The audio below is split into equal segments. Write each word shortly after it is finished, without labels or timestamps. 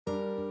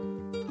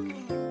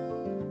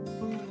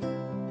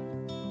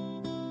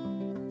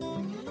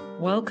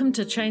Welcome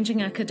to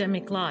Changing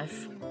Academic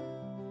Life.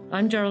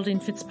 I'm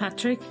Geraldine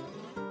Fitzpatrick,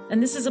 and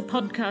this is a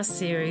podcast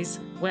series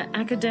where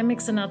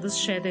academics and others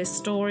share their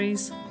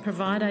stories,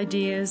 provide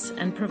ideas,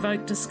 and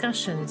provoke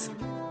discussions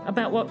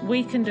about what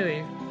we can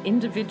do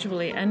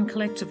individually and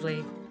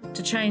collectively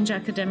to change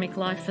academic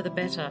life for the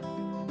better.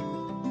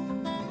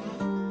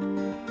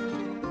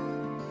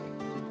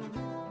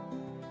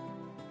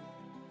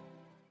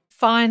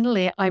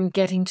 Finally, I'm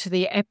getting to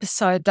the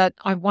episode that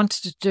I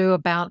wanted to do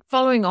about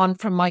following on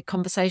from my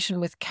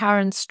conversation with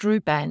Karen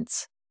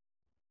Strubantz.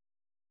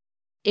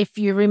 If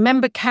you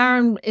remember,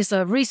 Karen is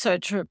a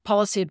researcher,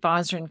 policy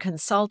advisor, and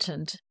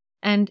consultant.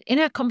 And in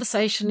our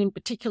conversation in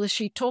particular,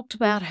 she talked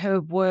about her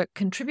work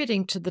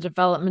contributing to the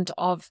development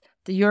of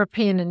the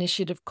European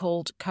initiative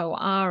called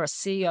COARA,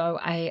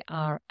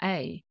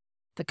 C-O-A-R-A,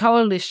 the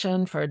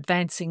Coalition for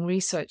Advancing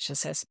Research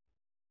Assessment,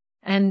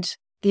 and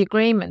the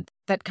agreement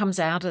that comes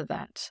out of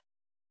that.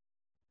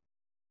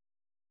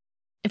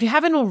 If you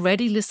haven't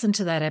already listened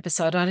to that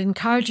episode, I'd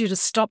encourage you to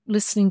stop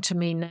listening to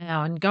me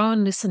now and go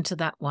and listen to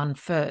that one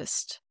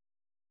first.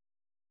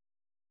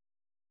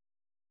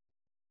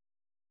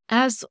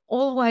 As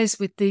always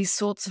with these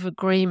sorts of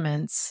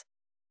agreements,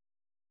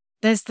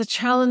 there's the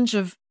challenge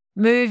of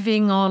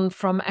moving on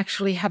from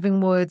actually having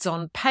words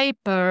on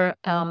paper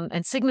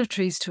and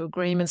signatories to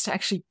agreements to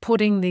actually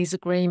putting these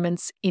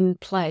agreements in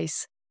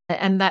place.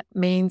 And that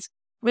means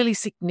really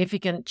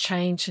significant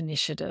change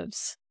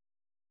initiatives.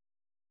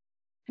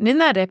 And in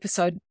that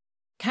episode,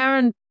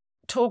 Karen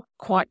talked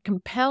quite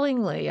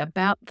compellingly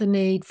about the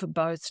need for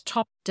both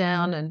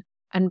top-down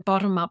and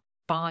bottom-up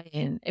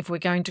buy-in if we're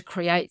going to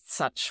create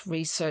such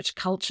research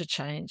culture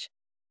change.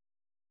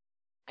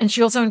 And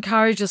she also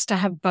encouraged us to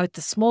have both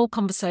the small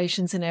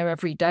conversations in our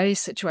everyday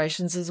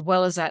situations as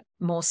well as at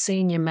more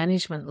senior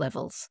management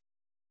levels,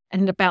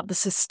 and about the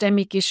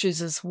systemic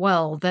issues as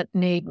well that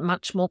need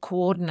much more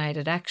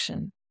coordinated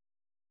action.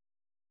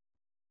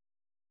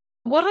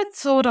 What I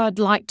thought I'd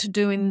like to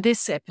do in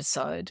this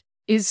episode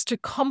is to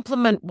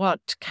complement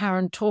what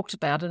Karen talked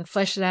about and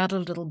flesh it out a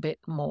little bit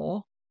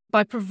more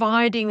by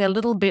providing a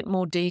little bit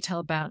more detail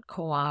about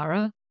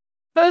COARA.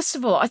 First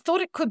of all, I thought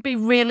it could be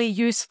really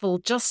useful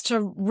just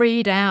to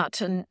read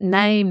out and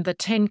name the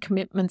 10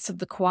 commitments of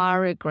the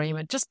COARA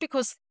agreement, just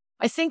because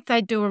I think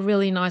they do a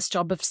really nice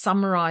job of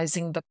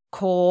summarising the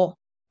core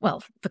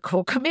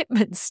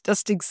commitments,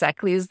 just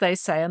exactly as they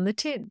say on the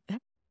tin.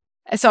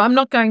 So I'm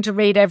not going to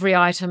read every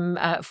item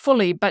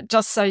fully, but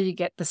just so you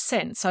get the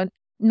sense. So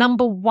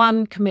number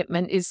one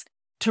commitment is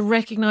to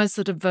recognise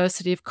the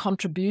diversity of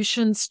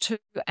contributions to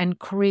and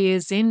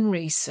careers in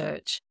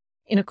research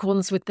in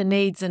accordance with the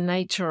needs and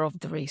nature of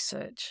the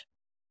research.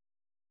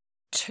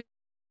 2,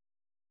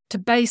 to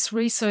base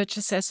research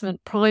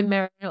assessment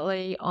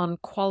primarily on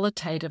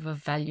qualitative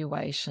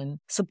evaluation,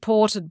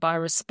 supported by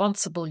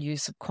responsible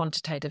use of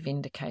quantitative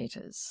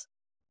indicators.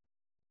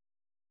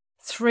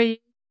 3,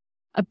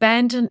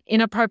 abandon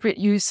inappropriate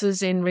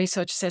uses in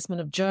research assessment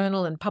of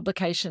journal and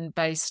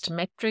publication-based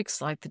metrics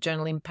like the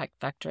Journal Impact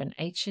Factor and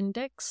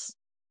H-Index.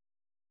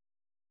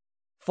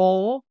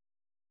 4,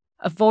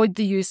 avoid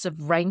the use of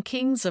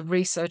rankings of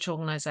research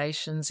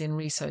organisations in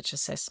research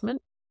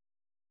assessment.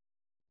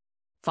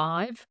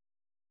 5,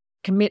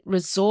 commit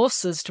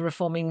resources to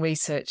reforming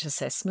research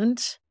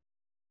assessment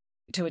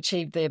to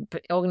achieve the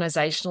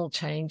organisational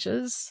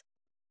changes.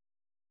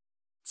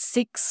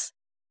 6,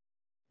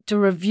 to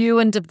review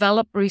and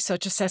develop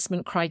research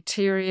assessment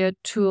criteria,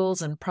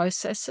 tools and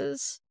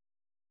processes.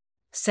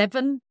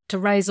 7, to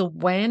raise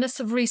awareness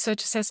of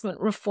research assessment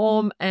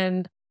reform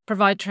and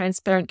provide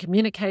transparent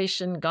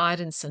communication,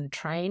 guidance and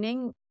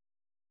training.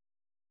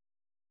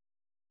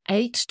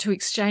 8, to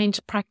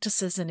exchange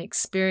practices and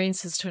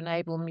experiences to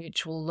enable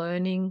mutual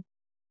learning.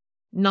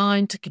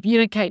 9, to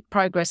communicate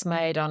progress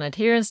made on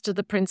adherence to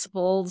the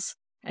principles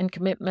and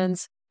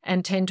commitments.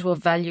 And 10, to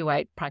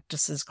evaluate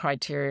practices,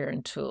 criteria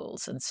and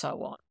tools, and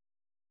so on.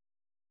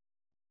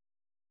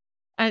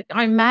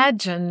 I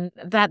imagine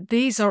that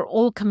these are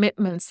all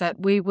commitments that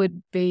we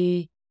would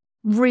be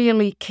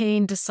really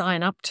keen to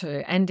sign up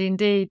to. And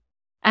indeed,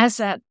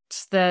 as at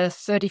the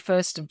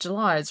 31st of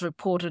July, as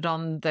reported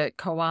on the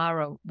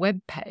COARA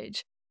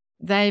webpage,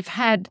 they've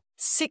had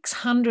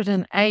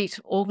 608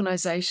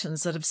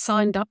 organisations that have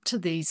signed up to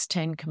these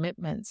 10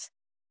 commitments.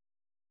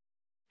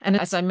 And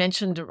as I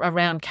mentioned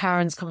around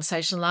Karen's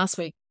conversation last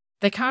week,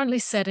 they're currently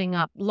setting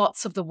up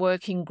lots of the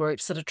working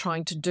groups that are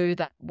trying to do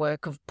that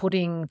work of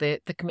putting the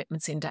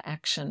commitments into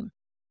action.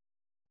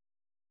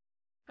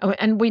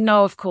 And we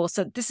know, of course,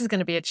 that this is going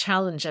to be a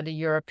challenge at a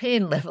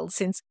European level,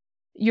 since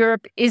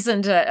Europe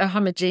isn't a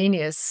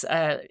homogeneous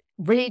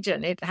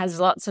region. It has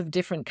lots of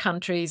different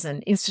countries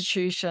and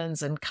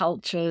institutions and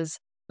cultures.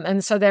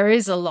 And so there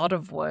is a lot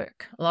of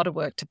work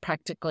to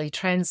practically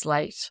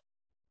translate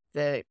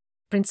the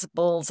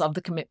principles of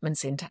the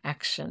commitments into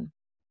action.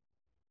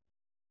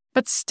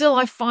 But still,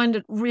 I find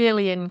it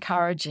really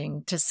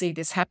encouraging to see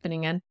this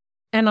happening, and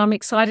I'm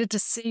excited to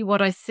see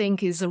what I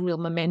think is a real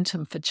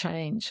momentum for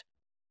change.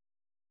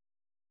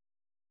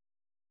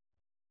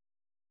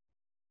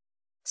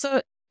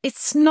 So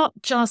it's not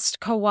just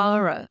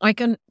Kowara.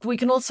 We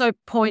can also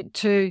point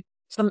to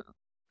some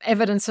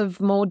evidence of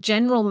more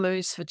general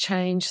moves for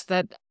change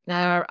that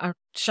are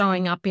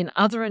showing up in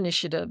other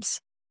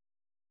initiatives.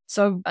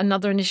 So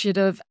another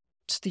initiative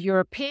at the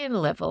European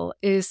level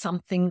is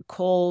something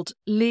called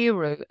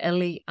LERU,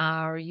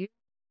 L-E-R-U,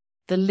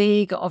 the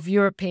League of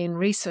European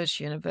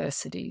Research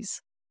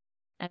Universities.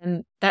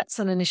 And that's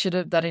an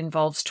initiative that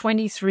involves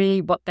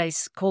 23 what they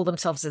call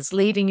themselves as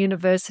leading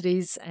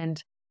universities.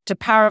 And to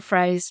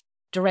paraphrase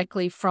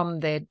directly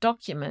from their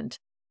document,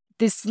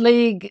 this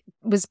league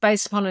was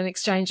based upon an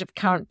exchange of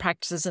current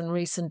practices and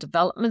recent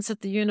developments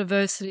at the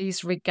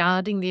universities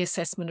regarding the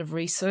assessment of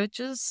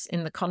researchers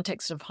in the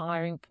context of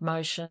hiring,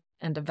 promotion,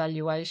 and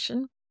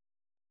evaluation.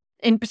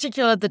 In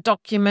particular, the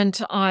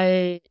document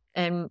I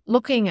am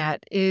looking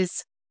at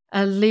is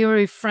a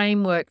LERU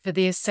framework for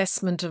the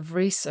assessment of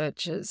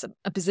researchers,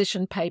 a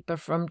position paper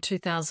from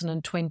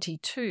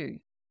 2022.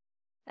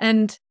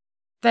 And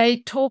they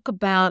talk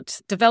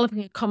about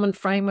developing a common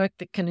framework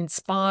that can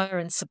inspire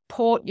and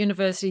support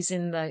universities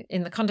in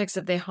the context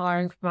of their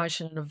hiring,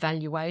 promotion, and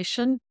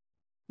evaluation,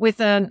 with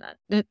an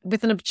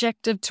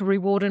objective to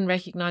reward and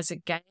recognise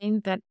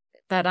again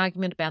that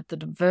argument about the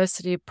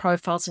diversity of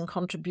profiles and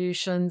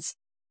contributions,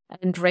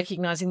 and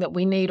recognising that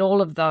we need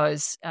all of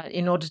those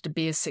in order to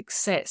be a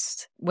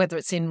success, whether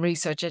it's in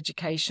research,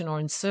 education, or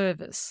in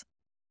service.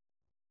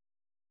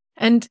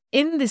 And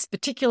in this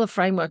particular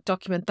framework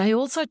document, they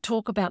also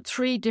talk about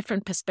 3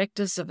 different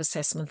perspectives of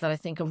assessment that I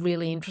think are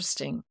really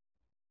interesting.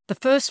 The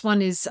first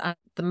one is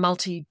the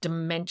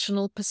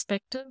multidimensional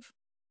perspective.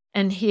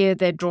 And here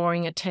they're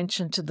drawing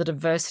attention to the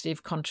diversity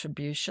of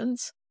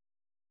contributions.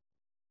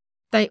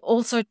 They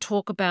also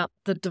talk about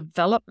the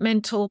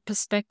developmental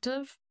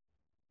perspective.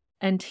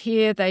 And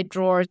here they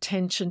draw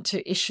attention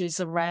to issues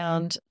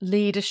around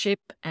leadership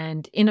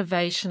and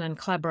innovation and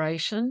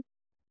collaboration,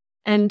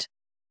 and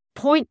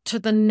point to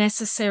the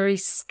necessary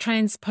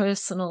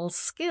transpersonal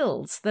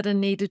skills that are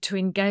needed to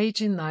engage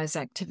in those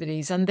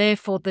activities, and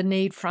therefore the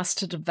need for us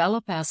to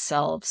develop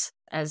ourselves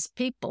as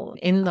people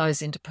in those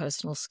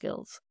interpersonal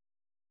skills.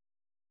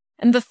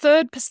 And the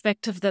third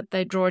perspective that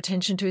they draw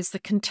attention to is the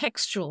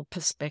contextual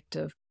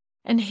perspective.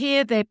 And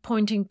here they're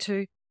pointing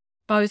to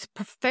both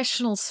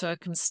professional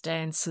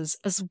circumstances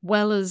as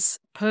well as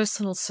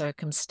personal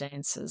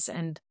circumstances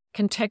and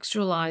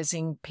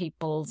contextualizing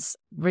people's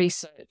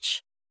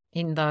research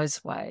in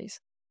those ways.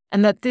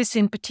 And that this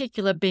in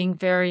particular being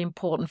very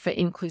important for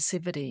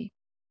inclusivity.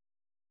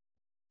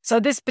 So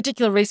this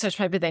particular research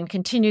paper then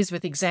continues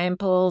with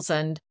examples,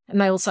 and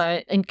they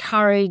also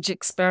encourage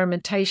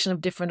experimentation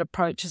of different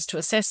approaches to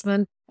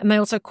assessment, and they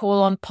also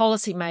call on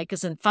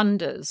policymakers and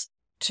funders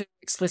to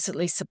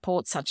explicitly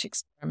support such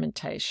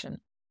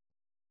experimentation.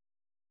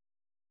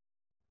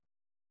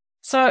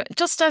 So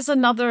just as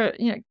another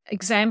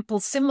example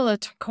similar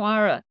to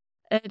Kowara,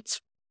 it's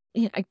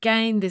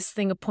again this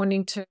thing of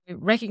pointing to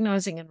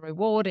recognising and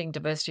rewarding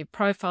diversity of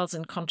profiles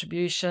and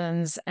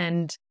contributions,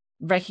 and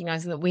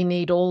recognising that we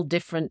need all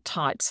different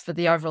types for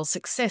the overall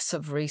success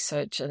of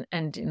research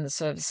and in the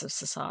service of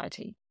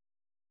society.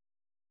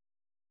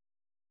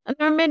 And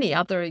there are many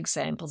other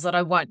examples that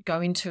I won't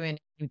go into in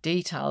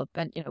detail,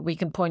 but we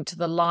can point to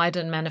the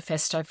Leiden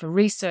Manifesto for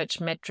Research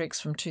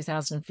Metrics from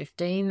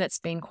 2015 that's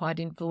been quite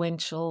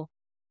influential.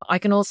 I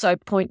can also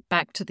point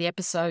back to the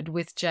episode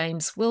with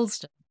James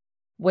Wilsden,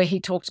 where he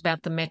talked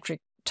about the Metric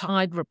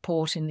Tide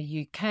report in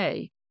the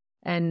UK.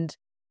 And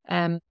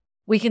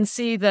we can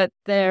see that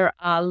there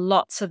are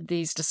lots of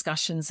these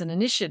discussions and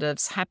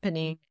initiatives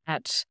happening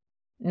at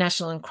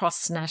national and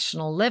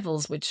cross-national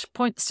levels, which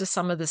points to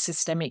some of the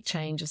systemic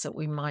changes that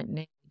we might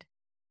need.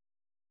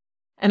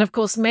 And of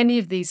course, many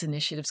of these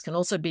initiatives can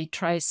also be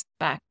traced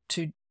back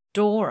to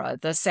DORA,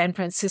 the San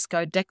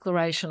Francisco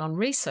Declaration on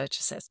Research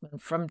Assessment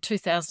from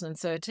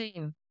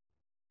 2013.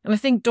 And I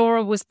think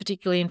DORA was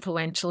particularly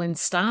influential in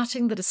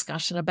starting the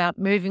discussion about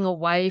moving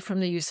away from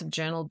the use of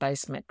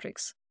journal-based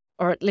metrics,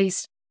 or at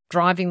least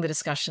driving the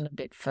discussion a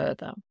bit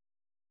further,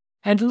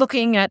 and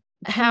looking at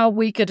how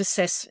we could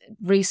assess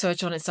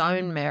research on its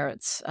own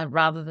merits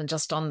rather than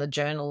just on the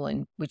journal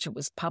in which it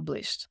was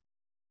published.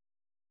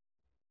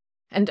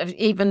 And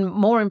even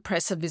more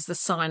impressive is the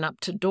sign up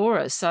to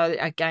DORA. So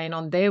again,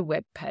 on their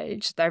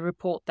webpage, they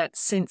report that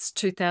since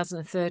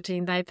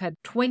 2013, they've had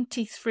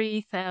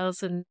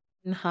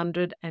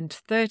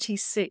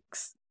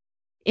 23,136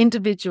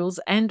 individuals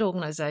and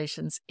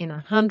organisations in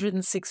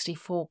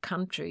 164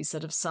 countries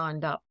that have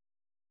signed up.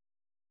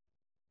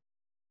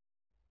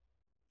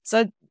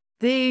 So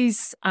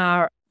these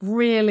are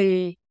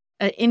really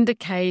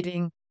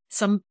indicating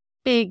some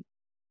big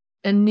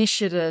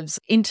initiatives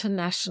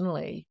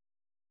internationally,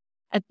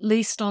 at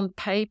least on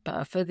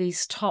paper, for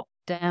these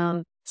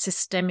top-down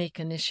systemic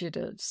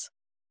initiatives.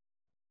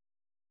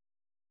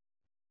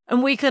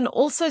 And we can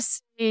also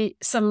see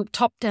some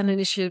top-down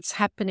initiatives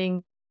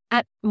happening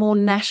at more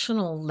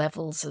national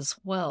levels as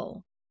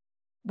well,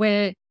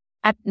 where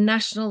at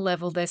national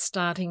level they're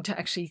starting to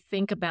actually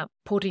think about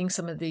putting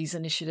some of these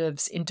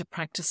initiatives into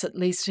practice, at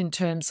least in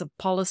terms of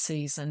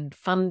policies and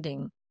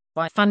funding,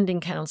 by funding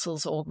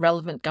councils or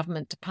relevant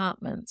government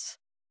departments.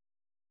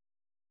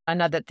 I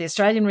know that the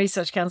Australian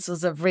Research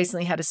Councils have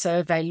recently had a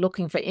survey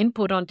looking for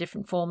input on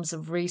different forms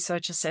of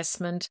research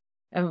assessment.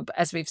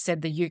 As we've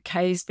said, the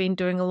UK has been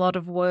doing a lot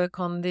of work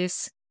on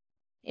this.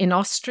 In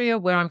Austria,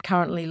 where I'm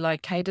currently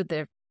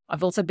located,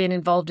 I've also been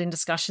involved in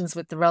discussions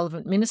with the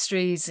relevant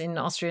ministries in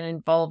Austria and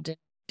involved in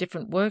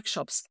different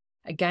workshops,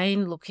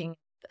 again looking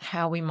at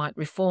how we might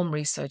reform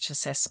research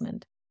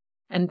assessment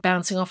and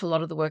bouncing off a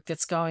lot of the work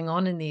that's going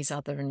on in these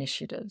other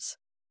initiatives.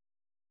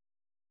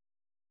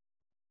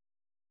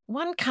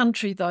 One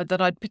country, though,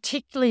 that I'd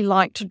particularly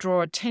like to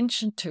draw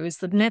attention to is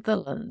the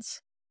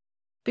Netherlands,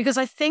 because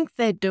I think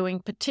they're doing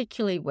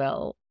particularly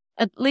well,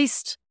 at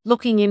least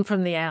looking in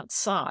from the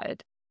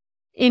outside,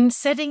 in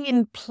setting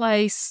in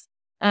place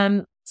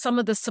some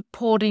of the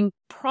supporting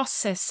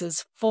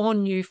processes for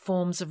new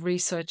forms of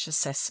research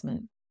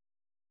assessment.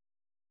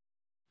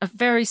 A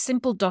very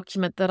simple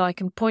document that I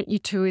can point you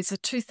to is a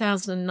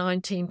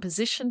 2019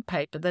 position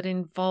paper that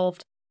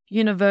involved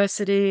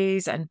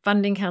universities and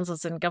funding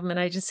councils and government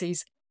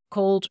agencies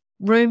called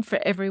Room for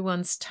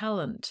Everyone's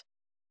Talent.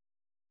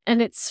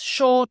 And it's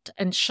short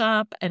and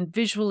sharp and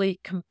visually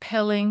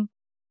compelling,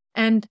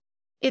 and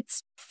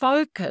its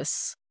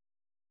focus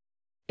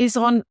is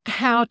on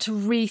how to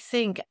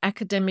rethink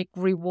academic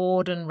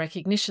reward and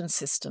recognition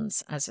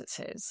systems, as it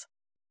says.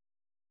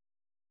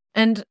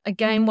 And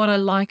again, what I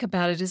like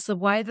about it is the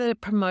way that it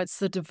promotes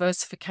the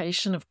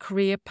diversification of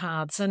career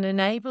paths and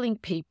enabling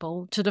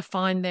people to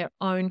define their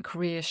own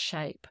career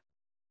shape.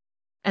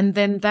 And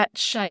then that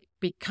shape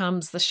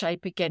becomes the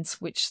shape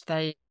against which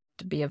they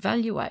to be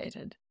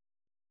evaluated.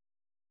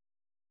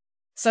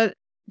 So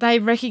they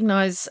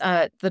recognise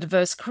the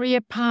diverse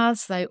career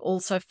paths. They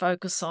also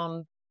focus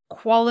on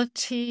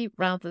quality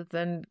rather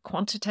than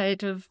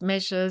quantitative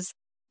measures.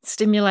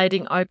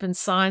 Stimulating open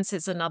science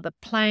is another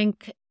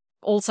plank,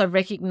 also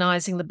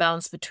recognising the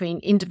balance between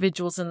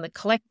individuals and the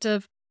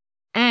collective,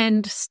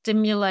 and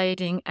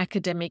stimulating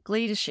academic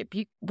leadership.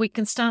 We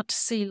can start to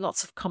see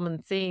lots of common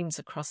themes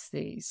across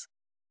these.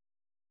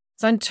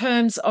 So in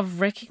terms of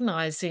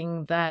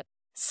recognising that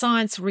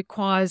science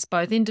requires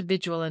both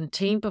individual and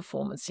team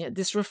performance,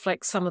 this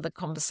reflects some of the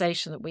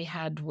conversation that we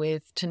had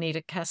with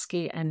Tanita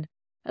Caskey and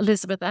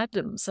Elizabeth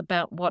Adams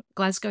about what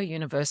Glasgow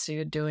University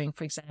are doing,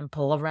 for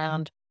example,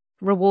 around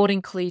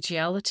rewarding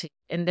collegiality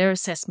in their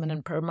assessment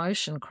and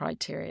promotion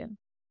criteria.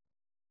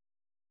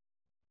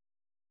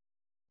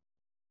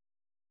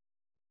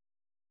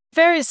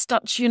 Various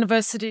Dutch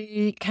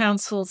university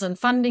councils and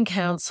funding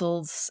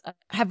councils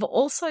have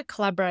also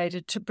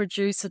collaborated to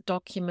produce a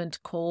document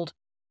called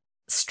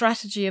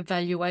Strategy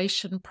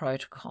Evaluation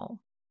Protocol.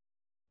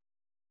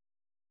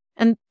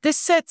 And this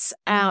sets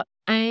out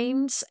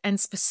aims and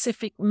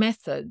specific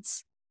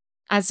methods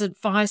as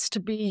advice to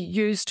be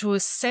used to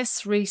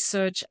assess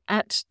research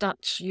at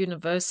Dutch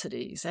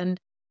universities. And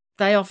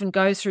they often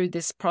go through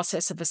this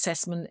process of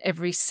assessment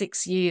every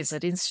 6 years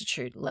at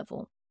institute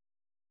level.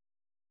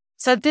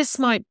 So this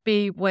might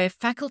be where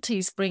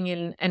faculties bring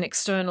in an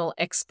external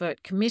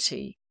expert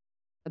committee.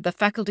 The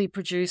faculty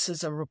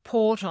produces a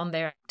report on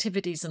their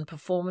activities and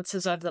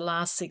performances over the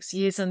last 6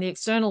 years, and the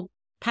external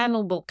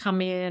panel will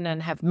come in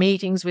and have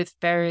meetings with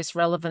various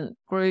relevant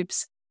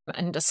groups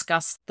and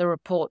discuss the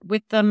report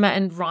with them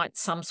and write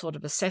some sort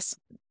of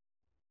assessment.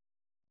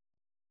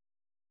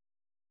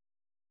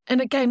 And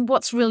again,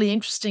 what's really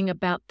interesting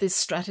about this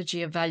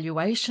strategy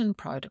evaluation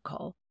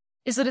protocol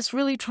is that it's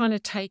really trying to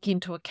take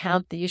into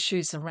account the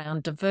issues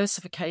around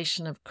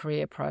diversification of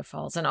career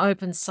profiles and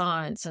open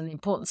science and the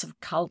importance of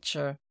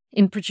culture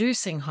in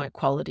producing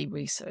high-quality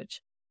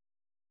research.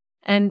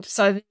 And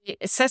so the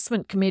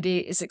assessment committee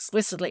is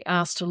explicitly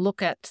asked to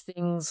look at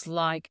things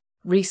like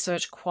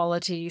research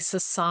quality,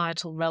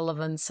 societal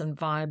relevance, and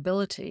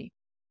viability.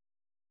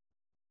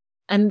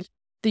 And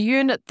the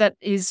unit that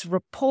is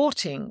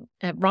writing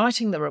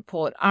the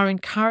report, are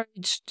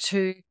encouraged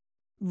to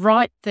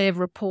write their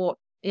report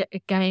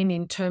again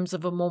in terms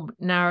of a more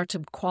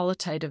narrative,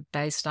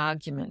 qualitative-based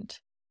argument.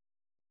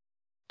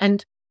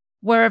 And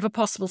wherever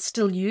possible,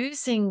 still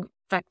using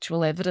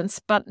factual evidence,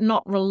 but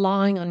not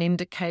relying on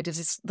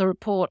indicators. The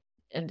report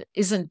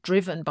isn't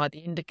driven by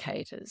the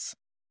indicators.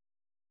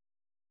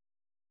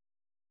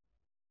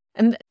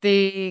 And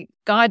the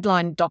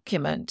guideline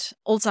document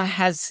also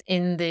has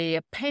in the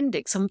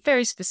appendix some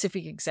very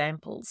specific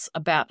examples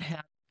about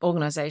how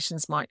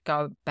organisations might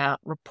go about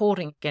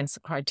reporting against the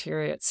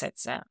criteria it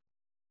sets out.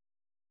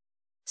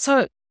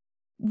 So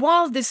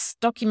while this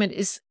document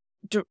is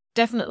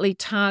definitely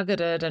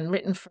targeted and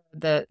written for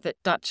the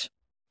Dutch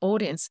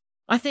audience,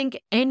 I think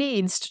any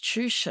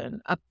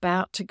institution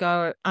about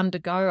to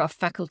undergo a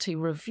faculty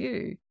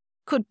review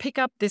could pick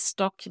up this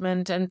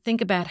document and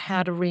think about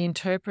how to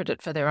reinterpret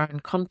it for their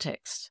own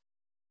context.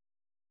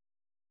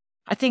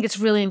 I think it's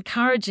really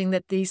encouraging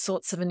that these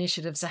sorts of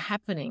initiatives are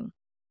happening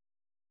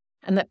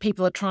and that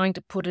people are trying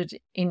to put it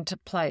into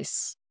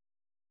place.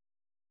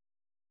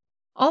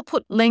 I'll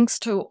put links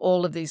to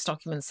all of these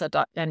documents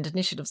and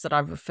initiatives that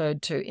I've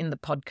referred to in the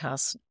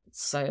podcast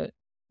so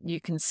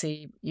you can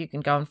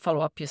go and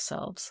follow up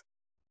yourselves.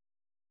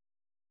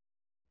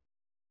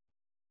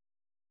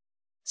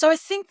 So I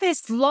think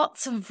there's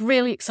lots of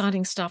really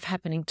exciting stuff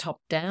happening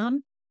top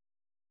down,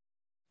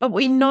 but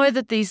we know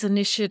that these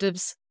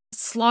initiatives are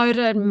slow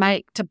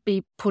to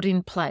be put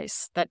in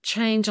place. That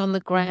change on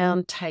the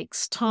ground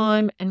takes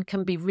time and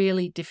can be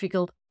really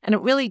difficult, and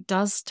it really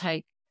does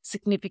take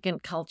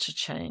significant culture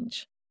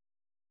change.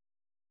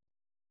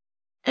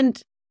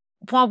 And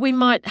while we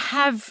might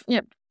have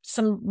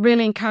some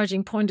really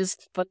encouraging pointers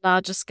for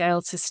larger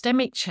scale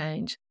systemic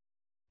change,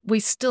 we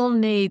still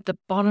need the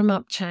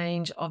bottom-up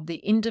change of the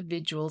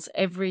individuals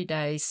every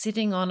day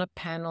sitting on a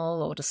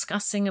panel or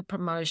discussing a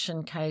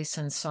promotion case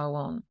and so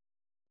on.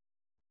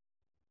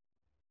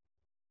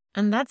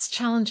 And that's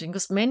challenging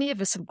because many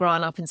of us have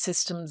grown up in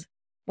systems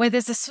where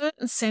there's a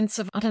certain sense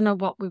of, I don't know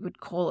what we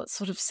would call it,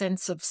 sort of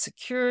sense of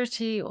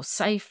security or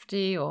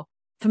safety or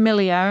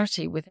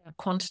familiarity with our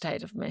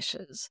quantitative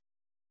measures.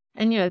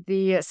 And,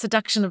 the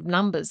seduction of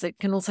numbers, it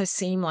can also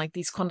seem like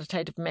these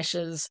quantitative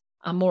measures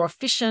are more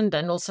efficient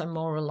and also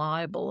more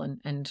reliable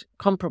and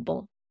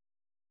comparable.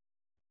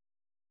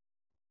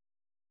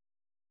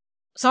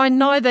 So I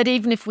know that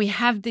even if we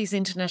have these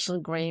international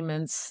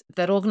agreements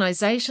that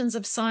organisations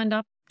have signed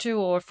up to,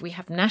 or if we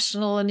have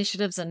national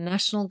initiatives and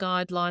national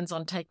guidelines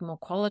on taking more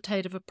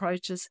qualitative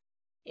approaches,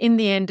 in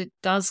the end, it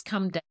does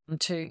come down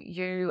to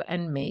you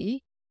and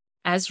me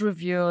as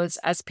reviewers,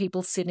 as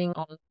people sitting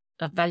on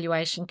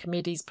evaluation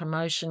committees,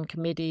 promotion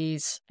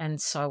committees, and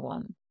so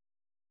on.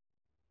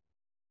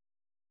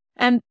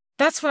 And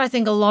that's where I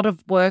think a lot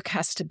of work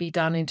has to be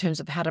done in terms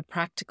of how to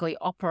practically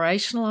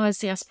operationalise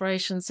the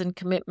aspirations and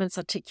commitments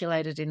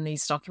articulated in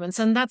these documents.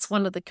 And that's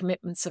one of the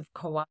commitments of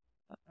COA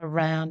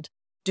around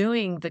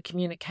doing the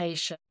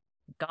communication,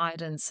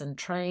 guidance and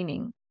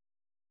training.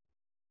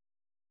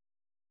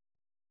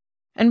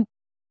 And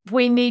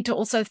we need to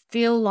also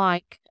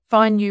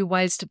find new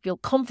ways to feel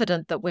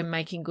confident that we're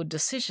making good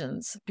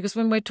decisions. Because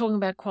when we're talking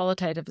about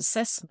qualitative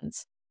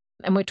assessments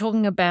and we're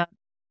talking about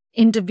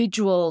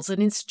individuals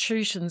and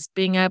institutions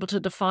being able to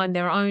define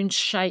their own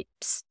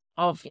shapes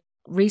of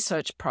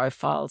research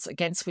profiles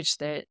against which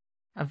they're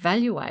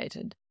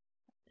evaluated,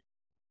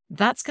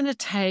 that's going to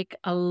take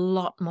a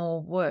lot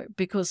more work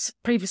because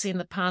previously in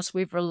the past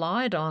we've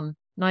relied on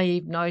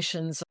naive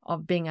notions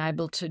of being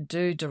able to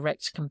do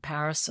direct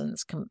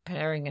comparisons,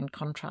 comparing and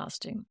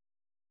contrasting.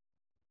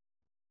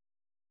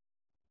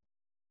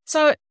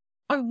 So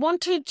I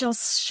want to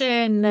just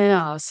share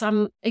now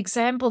some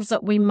examples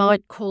that we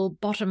might call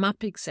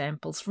bottom-up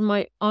examples from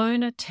my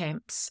own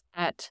attempts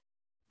at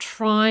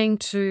trying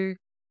to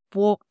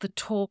walk the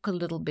talk a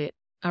little bit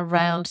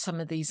around some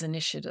of these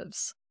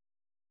initiatives.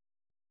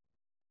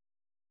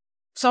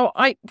 So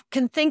I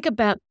can think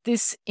about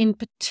this in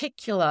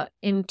particular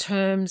in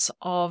terms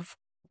of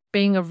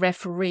being a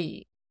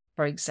referee,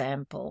 for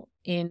example,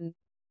 in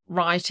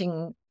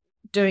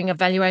doing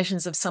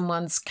evaluations of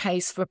someone's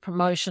case for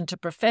promotion to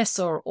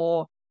professor,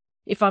 or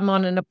if I'm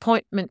on an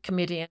appointment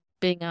committee and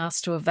being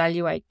asked to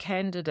evaluate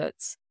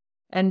candidates.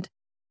 And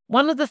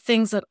one of the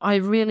things that I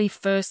really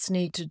first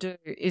need to do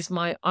is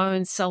my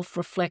own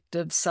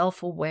self-reflective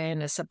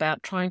self-awareness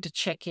about trying to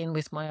check in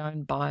with my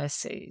own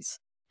biases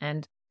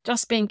and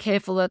just being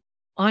careful that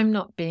I'm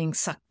not being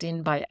sucked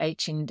in by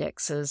H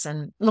indexes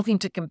and looking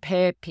to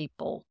compare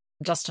people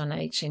just on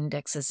H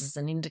indexes as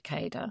an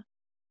indicator.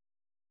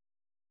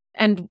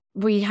 And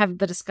we have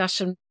the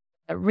discussion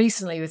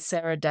recently with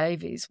Sarah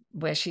Davies,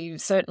 where she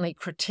certainly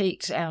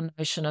critiqued our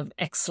notion of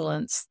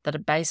excellence that are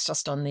based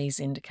just on these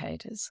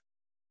indicators.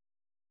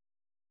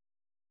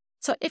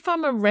 So if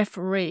I'm a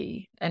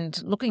referee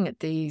and looking at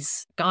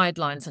these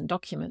guidelines and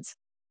documents,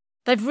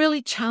 they've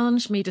really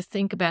challenged me to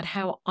think about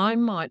how I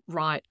might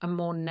write a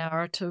more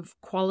narrative,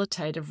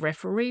 qualitative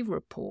referee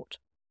report.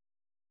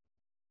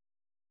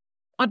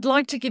 I'd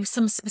like to give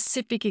some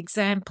specific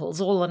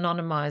examples, all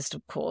anonymised,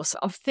 of course,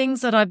 of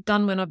things that I've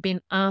done when I've been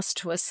asked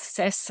to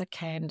assess a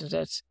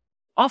candidate,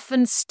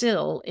 often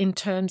still in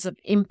terms of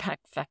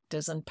impact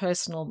factors and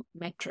personal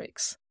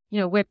metrics,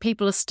 where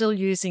people are still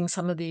using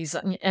some of these,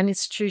 and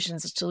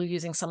institutions are still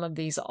using some of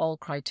these old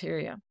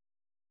criteria.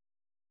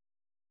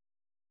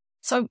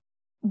 So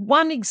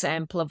one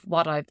example of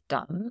what I've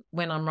done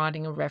when I'm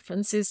writing a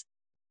reference is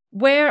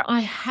where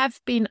I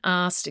have been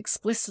asked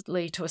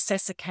explicitly to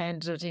assess a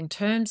candidate in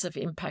terms of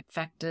impact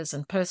factors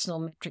and personal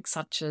metrics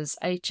such as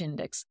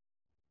H-index,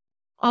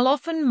 I'll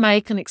often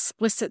make an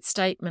explicit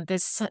statement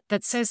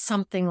that says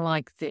something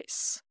like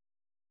this.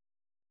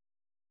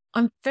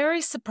 I'm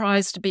very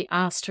surprised to be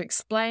asked to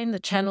explain the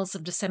channels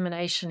of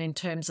dissemination in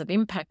terms of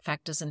impact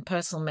factors and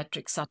personal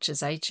metrics such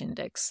as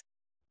H-index.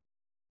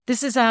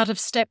 This is out of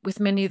step with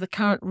many of the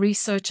current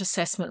research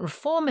assessment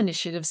reform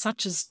initiatives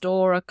such as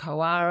DORA,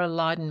 COARA,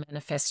 Leiden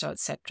Manifesto,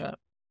 etc.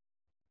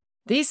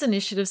 These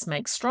initiatives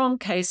make strong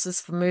cases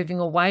for moving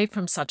away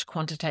from such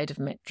quantitative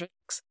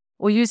metrics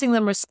or using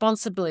them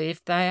responsibly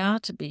if they are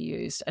to be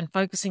used and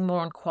focusing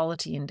more on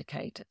quality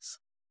indicators.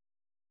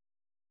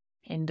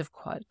 End of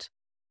quote.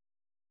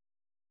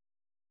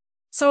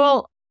 So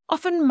I'll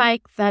often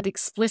make that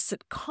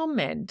explicit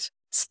comment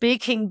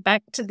speaking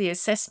back to the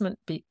assessment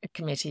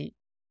committee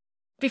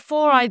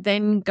before I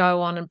then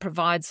go on and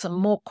provide some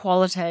more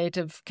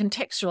qualitative,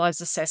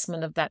 contextualized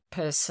assessment of that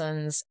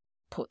person's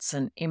inputs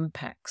and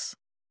impacts.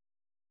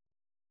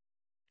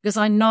 Because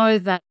I know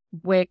that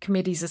where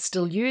committees are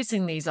still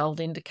using these old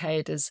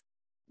indicators,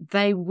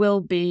 they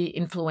will be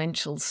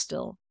influential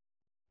still.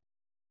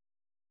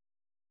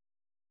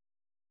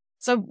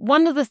 So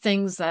one of the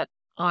things that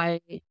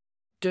I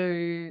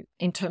do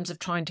in terms of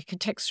trying to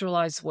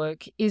contextualize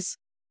work is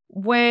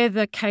where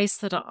the case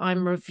that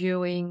I'm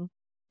reviewing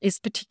is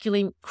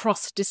particularly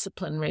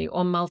cross-disciplinary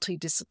or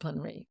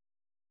multidisciplinary.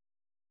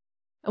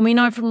 And we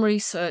know from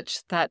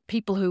research that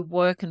people who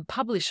work and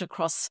publish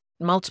across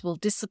multiple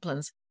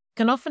disciplines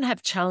can often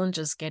have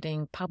challenges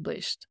getting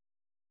published.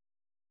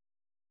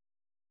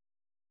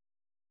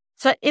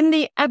 So in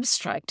the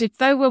abstract, if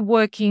they were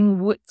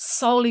working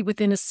solely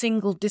within a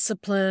single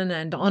discipline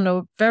and on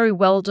a very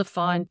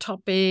well-defined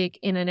topic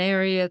in an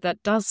area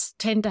that does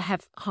tend to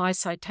have high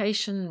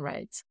citation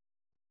rates,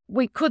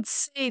 we could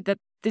see that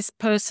this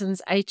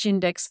person's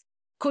H-index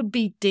could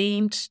be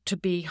deemed to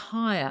be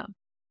higher.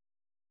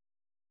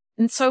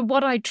 And so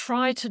what I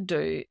try to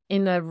do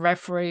in a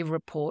referee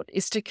report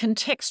is to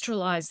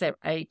contextualize their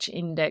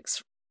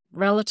H-index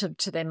relative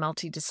to their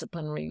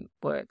multidisciplinary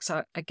work.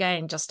 So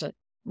again, just to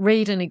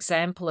read an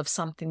example of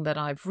something that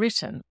I've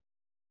written.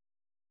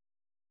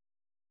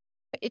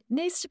 It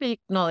needs to be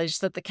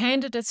acknowledged that the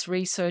candidate's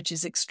research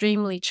is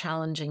extremely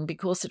challenging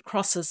because it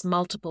crosses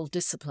multiple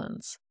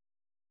disciplines.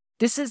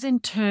 This is in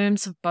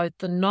terms of both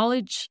the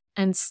knowledge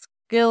and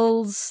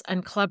skills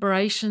and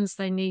collaborations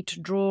they need to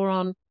draw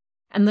on,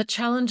 and the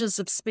challenges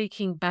of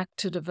speaking back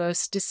to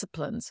diverse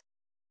disciplines,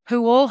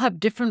 who all have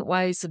different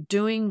ways of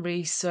doing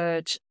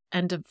research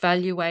and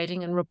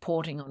evaluating and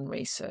reporting on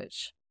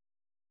research.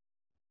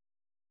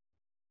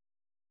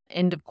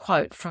 End of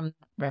quote from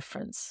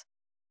reference.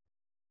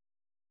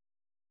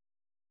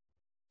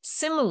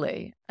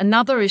 Similarly,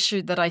 another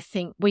issue that I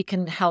think we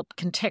can help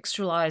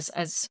contextualize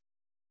as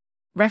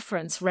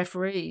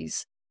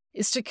referees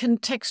is to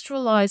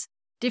contextualize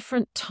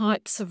different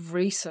types of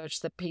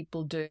research that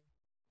people do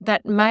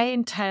that may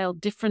entail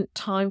different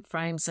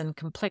timeframes and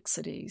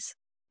complexities,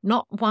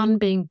 not one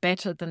being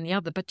better than the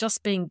other, but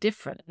just being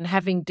different and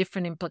having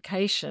different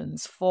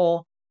implications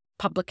for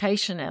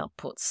publication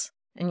outputs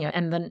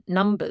and the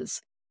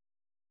numbers.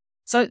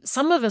 So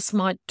some of us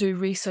might do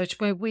research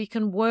where we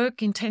can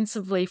work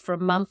intensively for a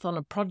month on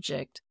a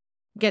project,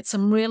 get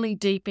some really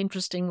deep,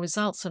 interesting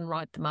results and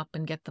write them up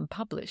and get them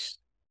published.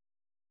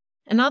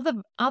 And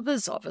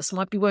others of us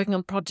might be working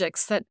on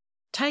projects that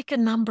take a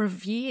number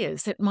of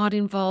years. It might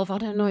involve,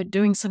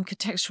 doing some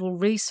contextual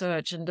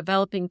research and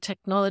developing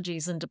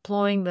technologies and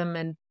deploying them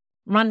and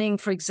running,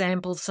 for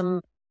example,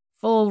 some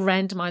full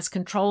randomized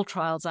control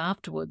trials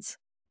afterwards.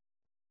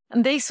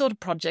 And these sort of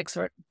projects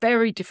are at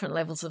very different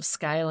levels of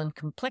scale and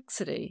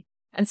complexity,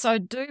 and so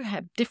do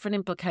have different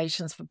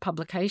implications for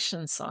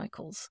publication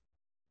cycles.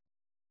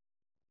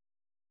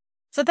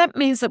 So that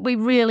means that we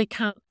really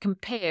can't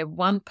compare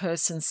one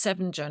person's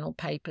 7 journal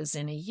papers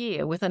in a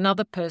year with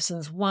another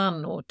person's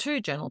 1 or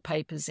 2 journal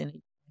papers in a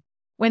year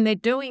when they're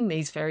doing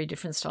these very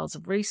different styles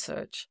of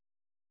research.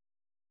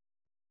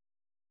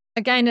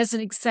 Again, as an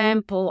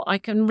example, I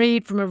can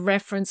read from a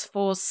reference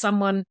for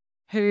someone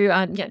who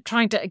are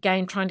trying to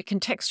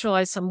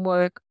contextualize some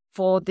work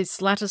for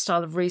this latter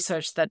style of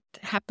research that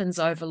happens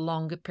over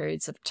longer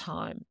periods of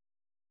time.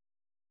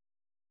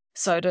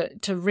 So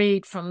to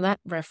read from that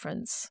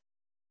reference,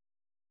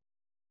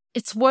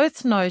 it's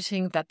worth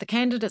noting that the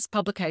candidates'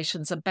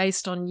 publications are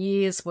based on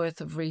years' worth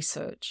of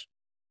research,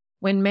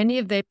 when many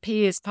of their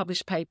peers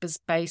publish papers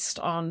based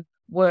on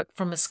work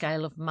from a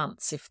scale of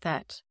months, if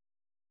that.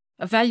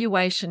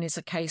 Evaluation is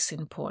a case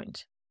in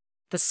point.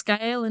 The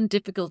scale and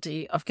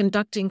difficulty of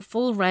conducting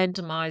full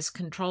randomized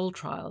control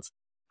trials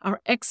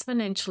are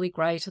exponentially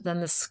greater than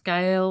the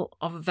scale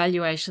of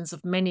evaluations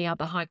of many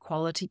other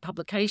high-quality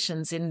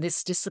publications in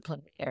this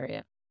discipline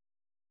area.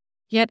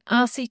 Yet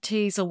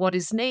RCTs are what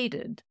is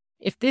needed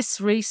if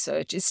this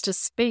research is to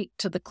speak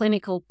to the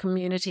clinical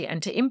community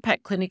and to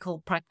impact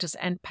clinical practice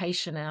and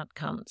patient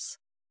outcomes.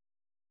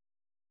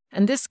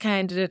 And this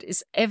candidate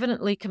is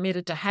evidently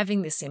committed to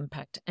having this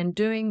impact and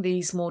doing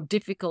these more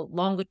difficult,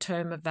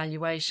 longer-term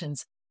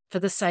evaluations for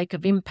the sake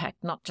of impact,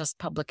 not just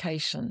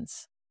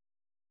publications.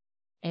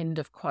 End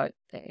of quote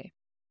there.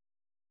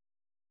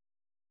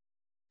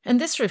 And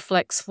this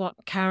reflects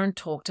what Karen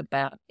talked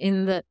about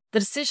in the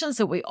decisions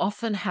that we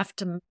often have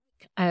to make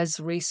as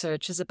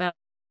researchers about,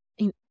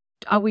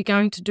 are we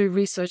going to do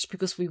research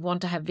because we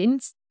want to have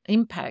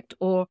impact,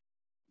 or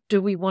do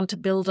we want to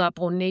build up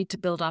or need to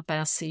build up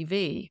our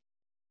CV?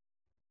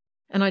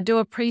 And I do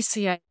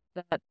appreciate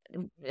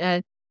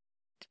that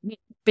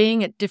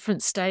being at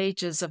different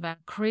stages of our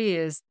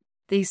careers,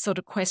 these sort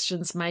of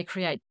questions may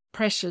create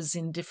pressures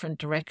in different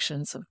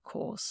directions, of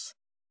course.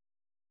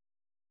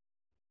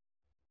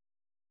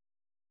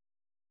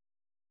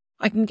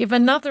 I can give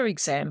another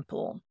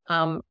example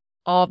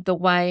of the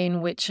way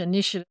in which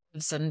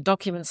initiatives and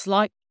documents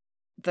like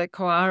the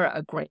COARA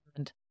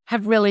Agreement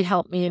have really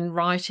helped me in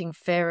writing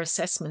fair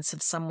assessments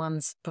of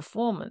someone's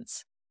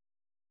performance.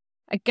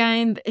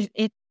 again,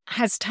 it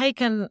has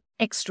taken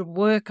extra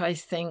work, I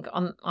think,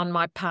 on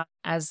my part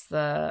as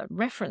the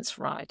reference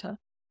writer.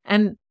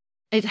 And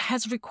it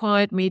has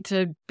required me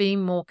to be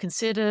more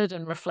considered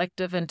and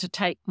reflective and to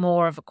take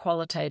more of a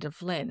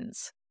qualitative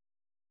lens.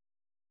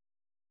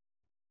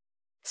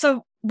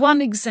 So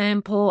one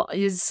example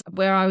is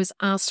where I was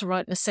asked to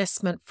write an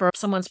assessment for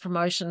someone's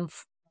promotion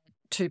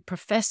to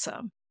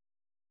professor.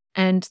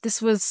 And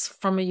this was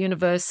from a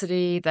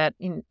university that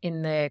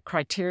in their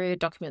criteria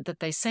document that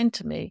they sent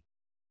to me,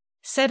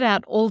 set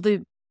out all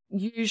the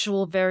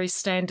usual very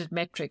standard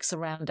metrics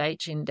around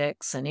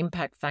H-index and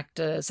impact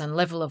factors and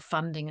level of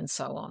funding and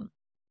so on.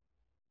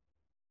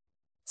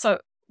 So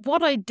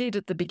what I did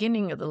at the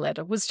beginning of the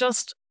letter was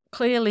just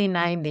clearly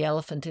name the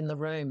elephant in the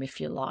room, if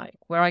you like,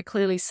 where I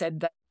clearly said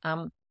that,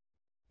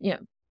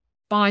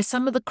 by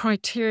some of the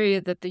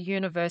criteria that the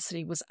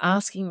university was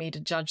asking me to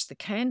judge the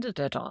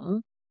candidate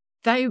on,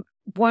 they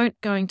weren't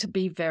going to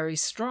be very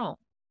strong.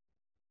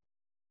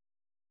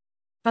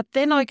 But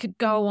then I could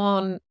go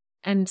on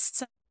and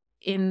say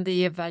in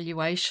the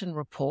evaluation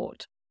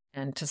report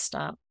and to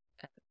start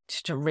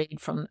to read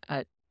from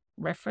a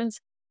reference.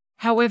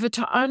 However,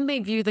 to only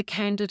view the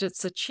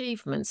candidate's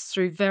achievements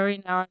through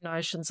very narrow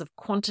notions of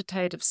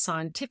quantitative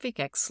scientific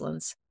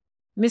excellence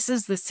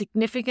misses the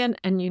significant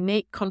and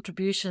unique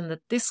contribution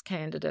that this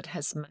candidate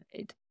has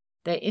made,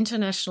 their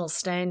international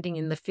standing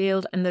in the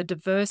field, and the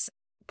diverse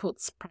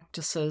inputs,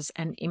 practices,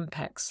 and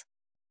impacts.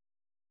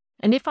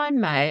 And if I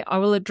may, I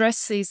will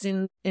address these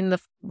in the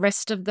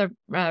rest of the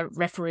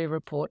referee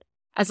report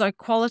as I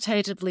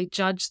qualitatively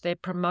judge their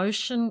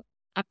promotion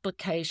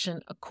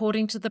application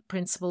according to the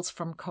principles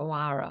from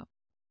COARA.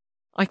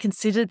 I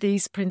consider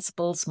these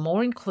principles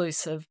more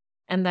inclusive,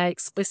 and they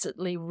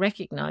explicitly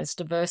recognise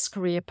diverse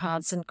career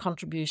paths and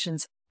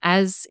contributions,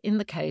 as in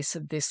the case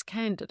of this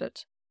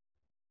candidate.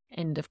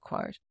 End of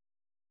quote.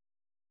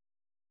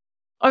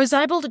 I was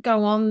able to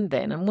go on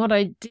then, and what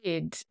I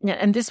did,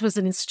 and this was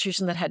an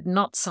institution that had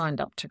not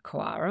signed up to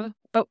COARA,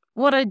 but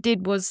what I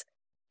did was,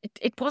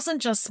 it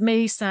wasn't just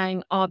me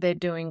saying, oh, they're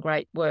doing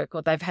great work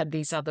or they've had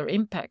these other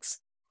impacts.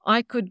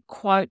 I could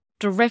quote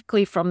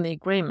directly from the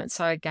agreement.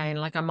 So again,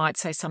 like I might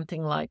say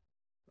something like,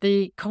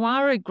 the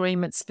COARA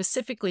agreement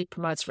specifically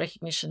promotes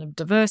recognition of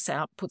diverse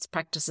outputs,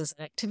 practices,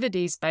 and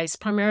activities based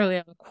primarily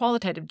on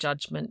qualitative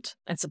judgment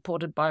and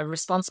supported by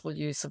responsible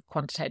use of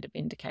quantitative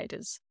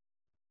indicators.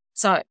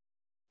 So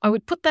I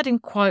would put that in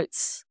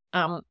quotes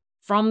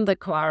from the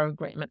COARA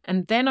agreement,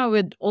 and then I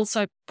would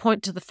also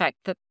point to the fact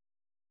that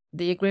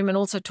the agreement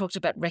also talked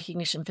about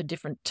recognition for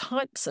different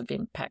types of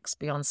impacts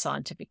beyond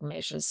scientific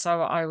measures.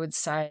 So I would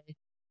say,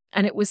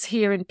 and it was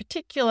here in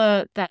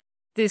particular that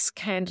this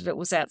candidate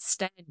was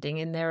outstanding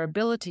in their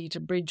ability to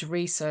bridge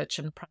research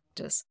and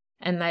practice,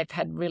 and they've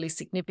had really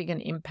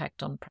significant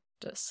impact on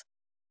practice.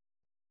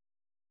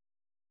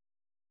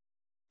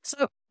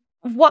 So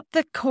what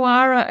the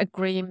COARA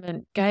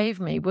agreement gave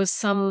me was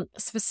some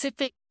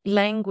specific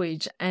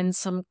language and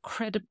some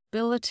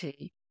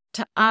credibility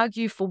to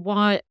argue for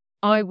why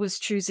I was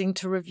choosing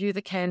to review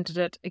the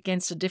candidate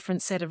against a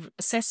different set of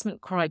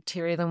assessment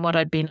criteria than what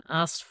I'd been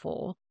asked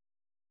for.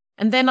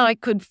 And then I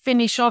could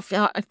finish off.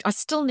 I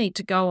still need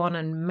to go on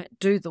and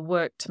do the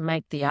work to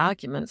make the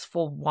arguments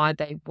for why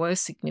they were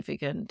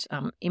significant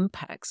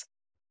impacts.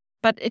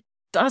 But it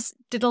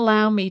did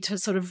allow me to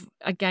sort of,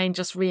 again,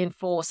 just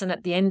reinforce. And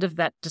at the end of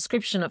that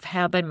description of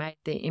how they made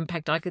the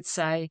impact, I could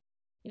say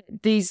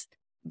these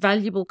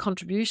valuable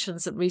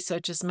contributions that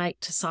researchers make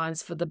to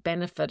science for the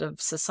benefit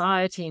of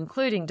society,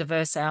 including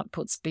diverse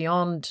outputs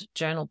beyond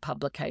journal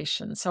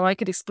publication. So I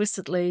could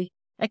explicitly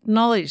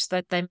acknowledge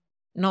that they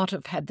not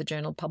have had the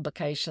journal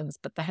publications,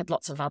 but they had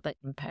lots of other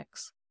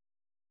impacts.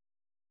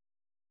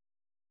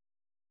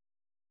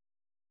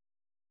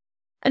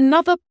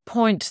 Another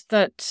point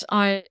that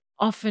I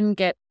often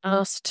get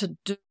asked to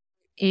do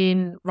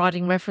in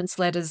writing reference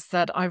letters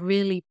that I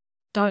really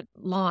don't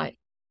like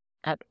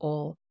at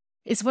all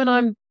is when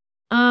I'm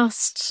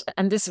asked,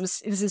 and this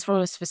is from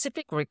a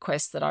specific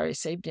request that I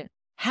received,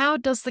 how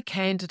does the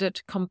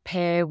candidate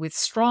compare with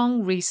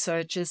strong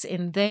researchers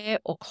in their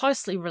or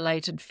closely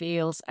related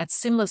fields at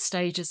similar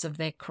stages of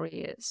their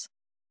careers?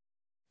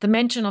 The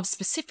mention of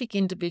specific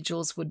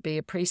individuals would be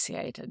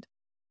appreciated.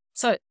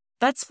 So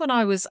that's what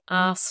I was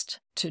asked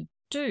to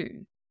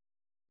do.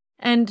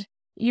 And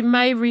you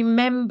may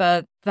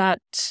remember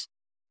that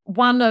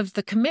one of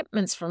the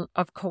commitments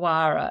of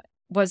COARA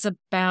was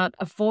about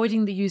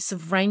avoiding the use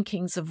of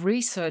rankings of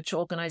research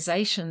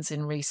organisations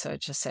in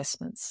research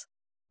assessments.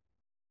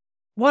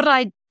 What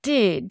I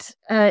did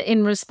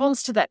in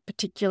response to that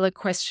particular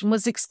question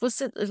was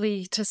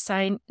explicitly to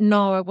say,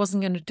 no, I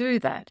wasn't going to do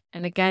that.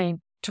 And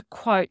again, to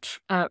quote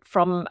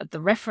from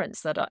the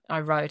reference that I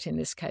wrote in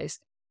this case,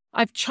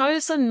 I've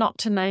chosen not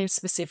to name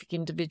specific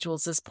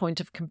individuals as point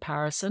of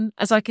comparison,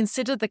 as I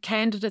consider the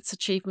candidates'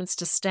 achievements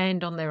to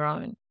stand on their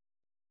own.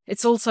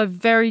 It's also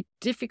very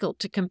difficult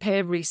to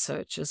compare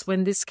researchers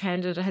when this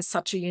candidate has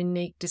such a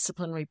unique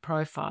disciplinary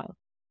profile.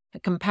 A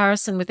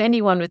comparison with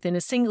anyone within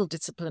a single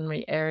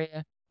disciplinary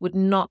area would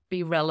not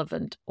be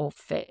relevant or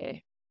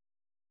fair.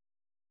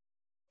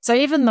 So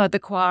even though the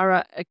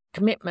QARA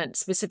commitment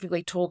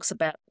specifically talks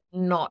about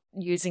not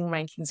using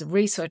rankings of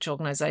research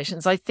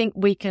organisations, I think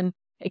we can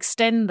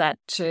extend that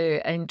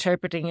to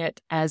interpreting it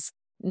as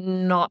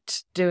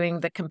not doing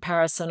the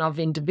comparison of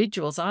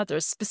individuals either,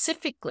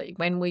 specifically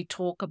when we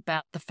talk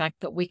about the fact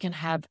that we can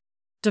have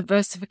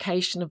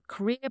diversification of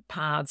career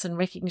paths and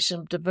recognition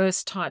of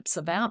diverse types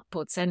of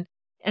outputs and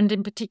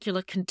in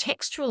particular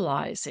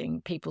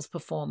contextualising people's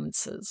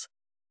performances.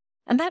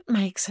 And that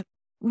makes it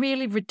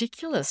really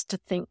ridiculous to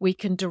think we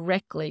can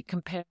directly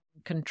compare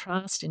and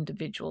contrast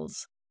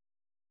individuals.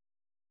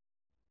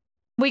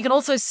 We can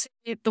also see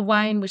the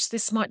way in which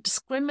this might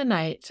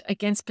discriminate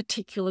against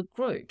particular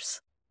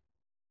groups.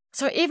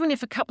 So even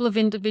if a couple of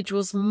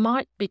individuals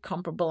might be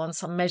comparable on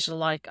some measure,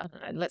 like, I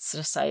don't know, let's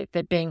just say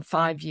they're being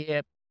 5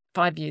 years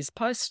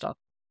postdoc,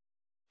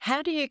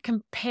 how do you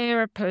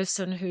compare a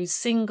person who's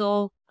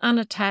single,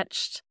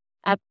 unattached,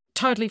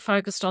 totally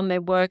focused on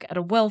their work at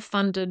a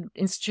well-funded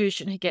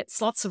institution who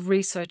gets lots of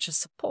researcher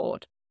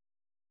support?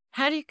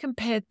 How do you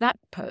compare that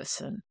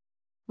person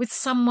with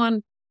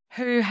someone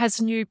who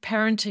has new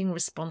parenting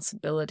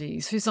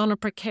responsibilities, who's on a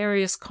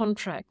precarious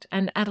contract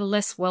and at a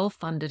less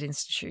well-funded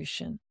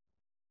institution?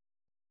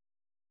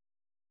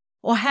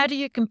 Or how do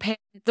you compare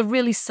the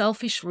really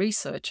selfish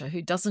researcher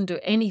who doesn't do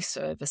any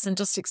service and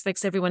just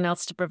expects everyone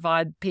else to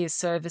provide peer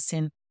service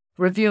in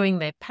reviewing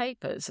their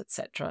papers,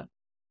 etc.,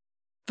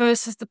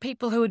 versus the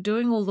people who are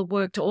doing all the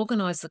work to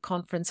organise the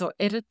conference or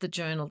edit the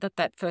journal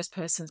that first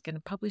person is going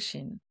to publish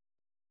in?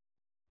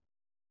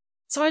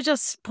 So I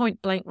just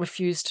point blank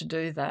refuse to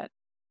do that.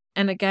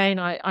 And again,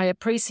 I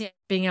appreciate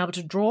being able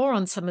to draw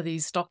on some of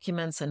these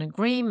documents and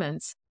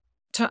agreements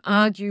to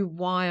argue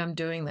why I'm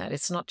doing that.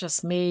 It's not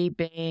just me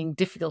being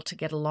difficult to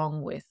get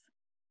along with.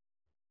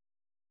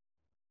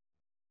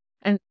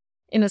 And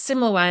in a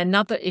similar way,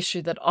 another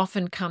issue that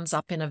often comes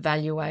up in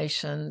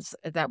evaluations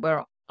that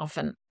we're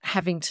often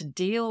having to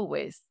deal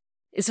with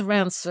is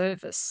around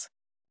service.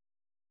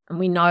 And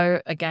we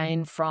know,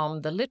 again,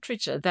 from the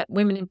literature that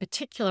women in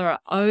particular are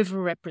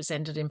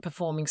overrepresented in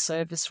performing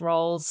service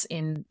roles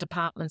in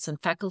departments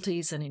and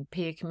faculties and in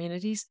peer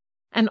communities,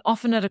 and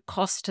often at a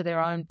cost to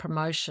their own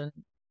promotion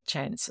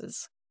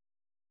chances.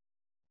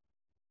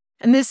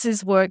 And this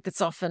is work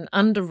that's often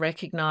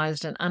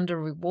under-recognised and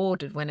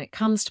under-rewarded when it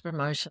comes to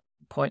promotion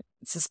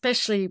points,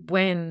 especially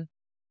when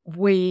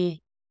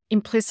we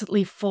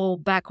implicitly fall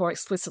back or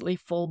explicitly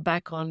fall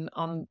back on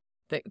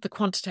the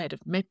quantitative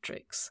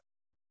metrics.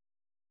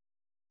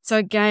 So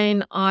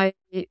again, I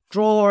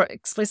draw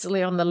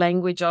explicitly on the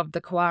language of the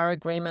QARA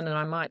agreement, and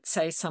I might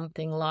say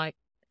something like,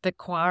 the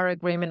QARA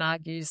agreement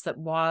argues that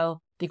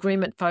while the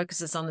agreement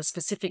focuses on the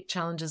specific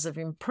challenges of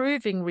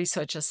improving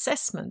research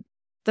assessment,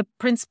 the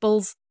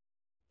principles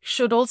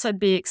should also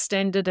be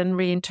extended and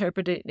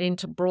reinterpreted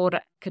into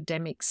broader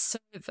academic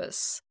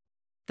service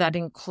that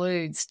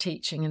includes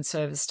teaching and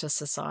service to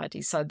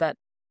society, so that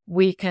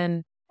we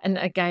can, and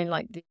again,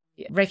 like the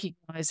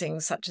recognising,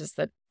 such as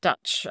the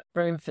Dutch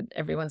room for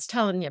everyone's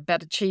talent,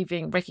 about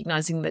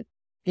recognising that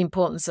the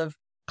importance of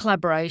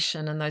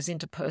collaboration and those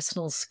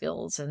interpersonal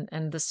skills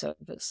and the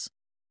service.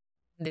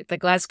 The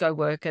Glasgow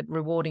work at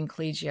rewarding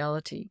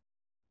collegiality.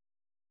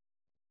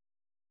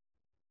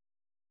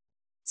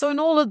 So in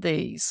all of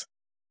these,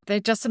 they're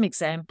just some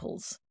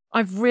examples.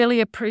 I've really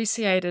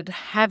appreciated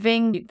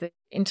having the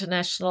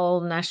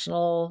international,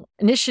 national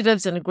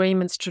initiatives and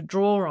agreements to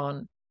draw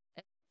on,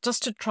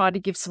 just to try to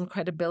give some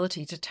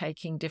credibility to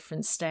taking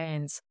different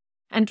stands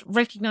and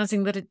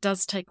recognising that it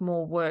does take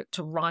more work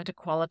to write a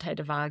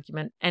qualitative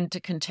argument and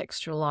to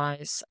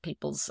contextualise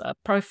people's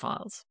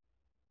profiles.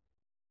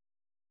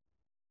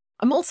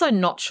 I'm also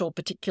not sure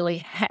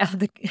particularly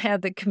how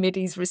the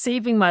committees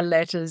receiving my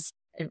letters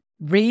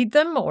read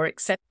them or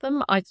accept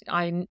them.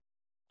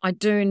 I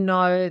do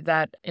know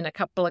that in a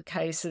couple of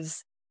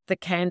cases, the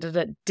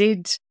candidate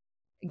did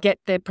get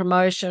their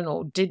promotion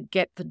or did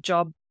get the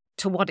job.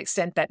 To what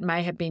extent that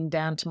may have been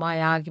down to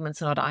my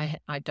arguments or not,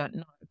 I don't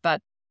know.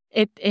 But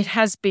it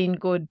has been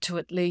good to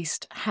at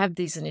least have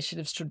these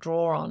initiatives to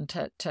draw on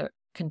to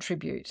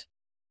contribute.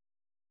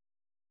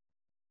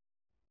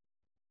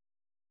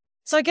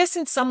 So I guess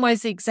in some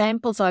ways the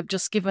examples I've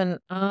just given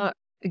are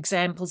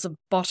examples of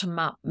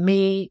bottom-up,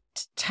 me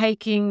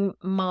taking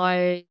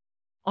my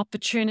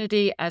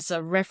opportunity as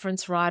a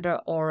reference writer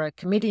or a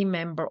committee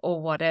member or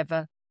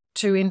whatever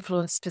to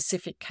influence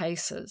specific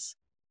cases.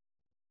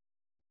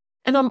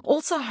 And I'm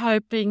also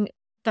hoping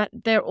that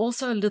they're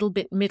also a little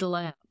bit middle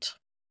out.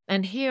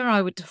 And here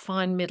I would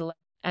define middle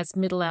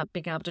out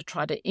being able to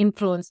try to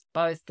influence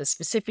both the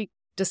specific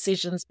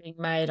decisions being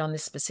made on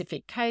this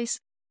specific case,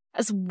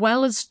 as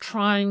well as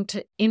trying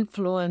to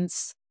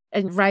influence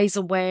and raise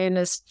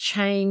awareness,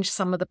 change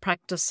some of the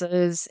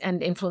practices,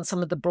 and influence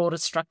some of the broader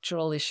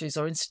structural issues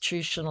or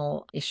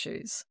institutional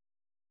issues.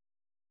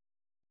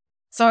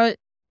 So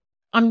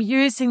I'm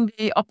using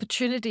the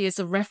opportunity as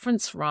a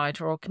reference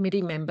writer or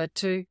committee member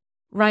to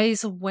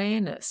raise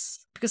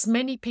awareness, because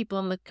many people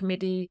on the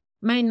committee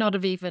may not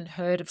have even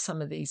heard of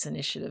some of these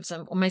initiatives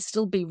or may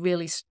still be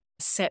really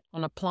set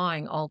on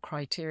applying old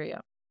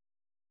criteria.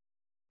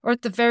 Or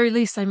at the very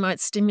least, they might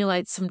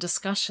stimulate some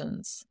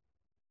discussions.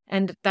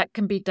 And that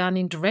can be done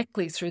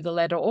indirectly through the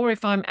letter. Or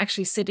if I'm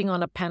actually sitting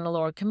on a panel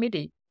or a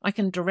committee, I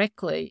can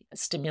directly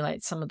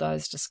stimulate some of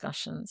those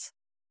discussions.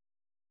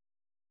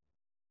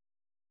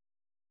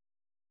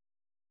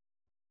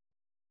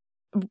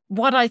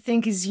 What I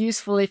think is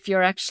useful if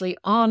you're actually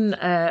on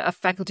a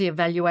faculty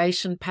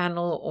evaluation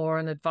panel or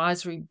an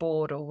advisory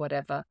board or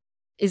whatever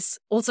is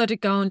also to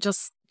go and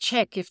just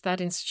check if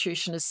that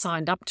institution has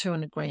signed up to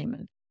an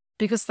agreement,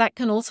 because that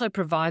can also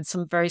provide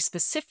some very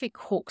specific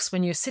hooks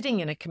when you're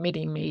sitting in a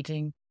committee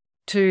meeting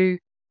to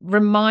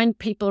remind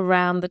people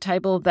around the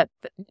table that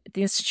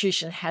the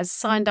institution has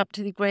signed up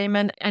to the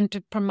agreement and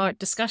to promote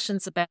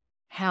discussions about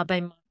how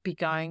they might be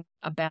going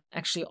about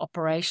actually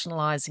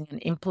operationalizing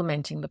and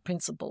implementing the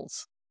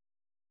principles.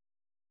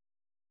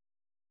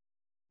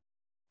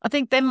 I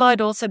think there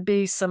might also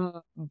be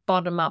some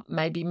bottom-up,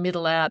 maybe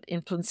middle-out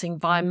influencing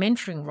via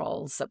mentoring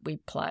roles that we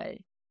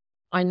play.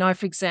 I know,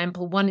 for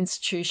example, one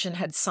institution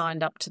had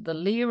signed up to the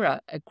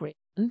LIRA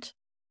agreement,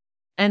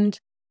 and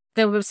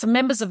there were some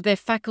members of their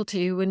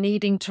faculty who were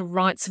needing to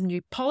write some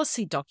new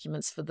policy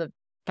documents for the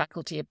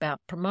faculty about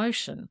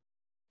promotion.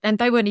 And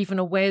they weren't even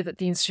aware that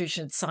the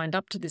institution had signed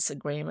up to this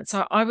agreement.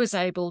 So I was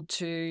able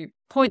to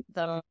point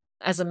them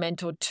as a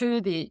mentor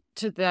to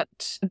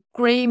that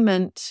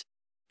agreement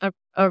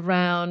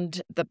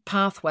around the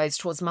pathways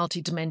towards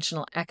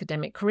multidimensional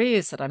academic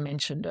careers that I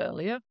mentioned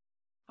earlier.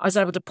 I was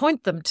able to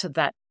point them to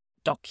that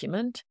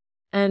document,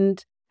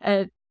 and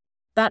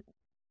that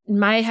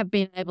may have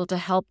been able to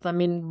help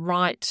them in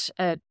write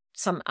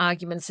some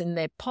arguments in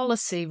their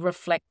policy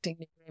reflecting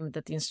the agreement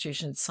that the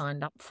institution had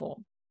signed up for.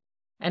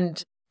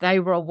 And they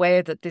were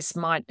aware that this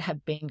might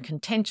have been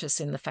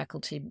contentious in the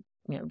faculty,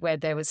 where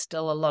there was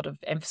still a lot of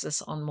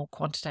emphasis on more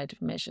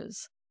quantitative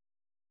measures.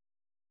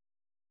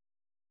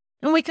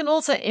 And we can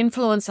also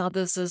influence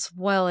others as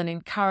well in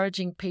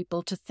encouraging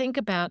people to think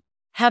about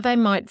how they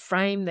might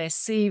frame their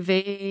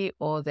CV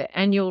or their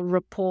annual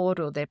report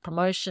or their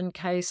promotion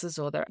cases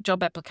or their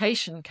job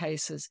application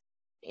cases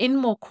in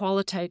more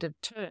qualitative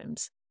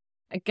terms.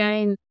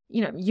 Again,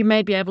 you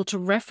may be able to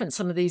reference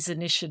some of these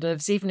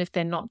initiatives even if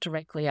they're not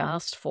directly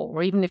asked for,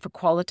 or even if a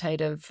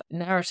qualitative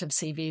narrative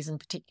CV isn't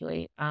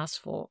particularly asked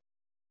for.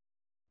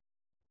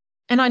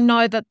 And I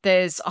know that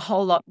there's a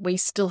whole lot we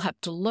still have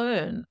to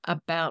learn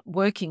about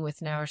working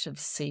with narrative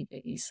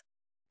CVs,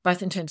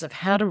 both in terms of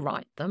how to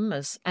write them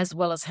as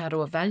well as how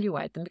to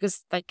evaluate them,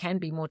 because they can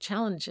be more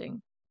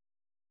challenging.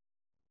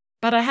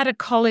 But I had a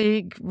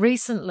colleague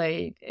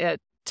recently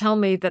tell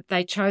me that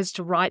they chose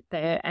to write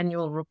their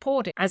annual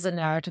report as a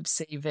narrative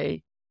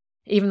CV,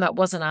 even though it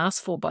wasn't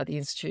asked for by the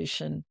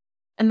institution.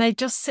 And they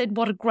just said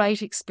what a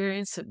great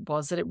experience it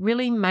was, that it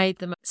really made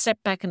them step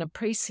back and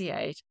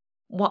appreciate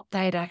what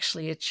they'd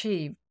actually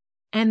achieved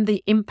and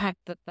the impact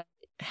that they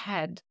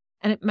had.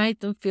 And it made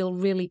them feel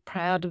really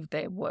proud of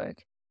their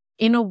work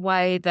in a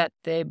way that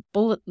their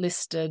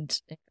bullet-listed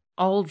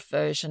old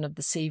version of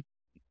the CV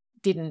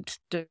didn't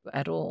do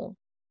at all.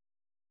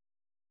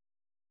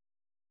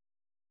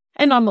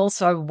 And I'm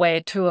also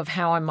aware too of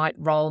how I might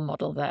role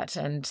model that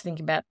and think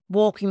about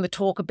walking the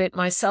talk a bit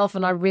myself.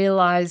 And I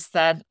realized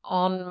that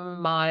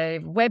on my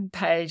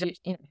webpage,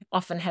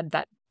 often had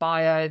that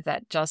bio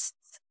that just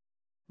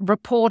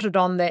reported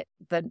on the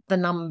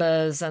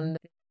numbers and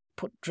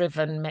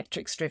put-driven,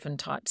 metrics-driven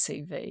type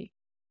CV.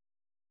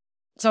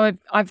 So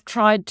I've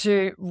tried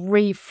to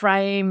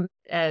reframe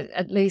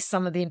at least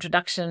some of the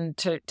introduction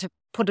to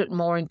put it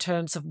more in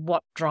terms of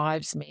what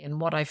drives me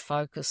and what I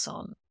focus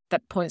on.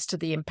 That points to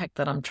the impact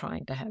that I'm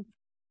trying to have.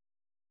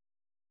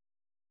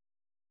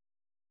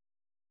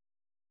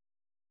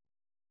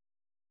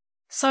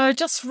 So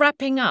just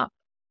wrapping up,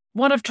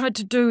 what I've tried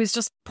to do is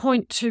just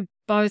point to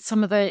both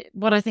some of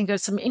what I think are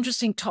some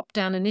interesting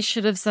top-down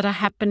initiatives that are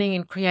happening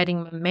and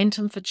creating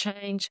momentum for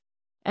change,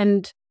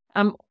 and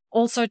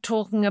also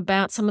talking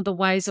about some of the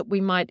ways that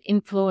we might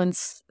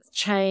influence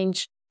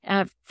change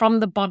from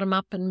the bottom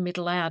up and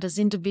middle out as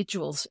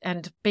individuals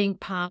and being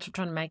part of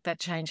trying to make that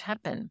change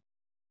happen.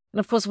 And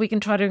of course, we can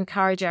try to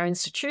encourage our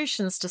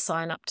institutions to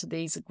sign up to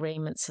these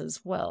agreements as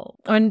well.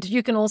 And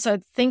you can also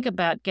think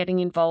about getting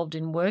involved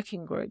in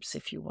working groups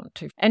if you want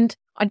to. And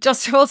I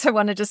just also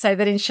wanted to say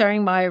that in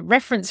sharing my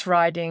reference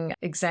writing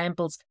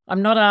examples,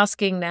 I'm not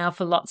asking now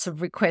for lots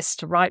of requests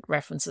to write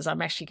references.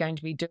 I'm actually going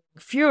to be doing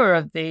fewer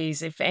of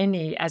these, if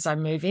any, as I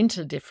move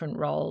into different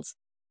roles.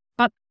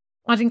 But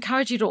I'd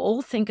encourage you to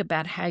all think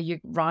about how you're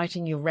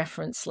writing your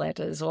reference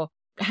letters or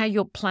how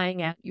you're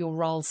playing out your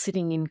role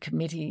sitting in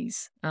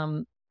committees.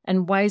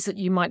 And ways that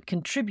you might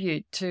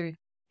contribute to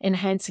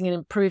enhancing and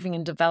improving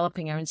and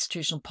developing our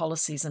institutional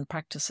policies and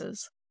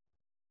practices.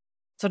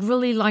 So I'd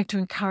really like to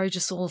encourage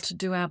us all to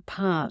do our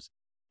part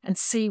and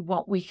see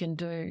what we can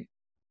do.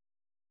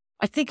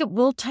 I think it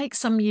will take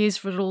some years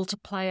for it all to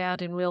play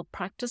out in real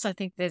practice. I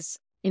think there's,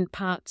 in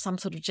part, some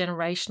sort of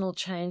generational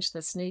change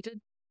that's needed,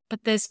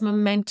 but there's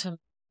momentum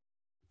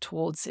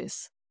towards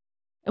this.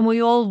 And we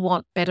all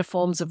want better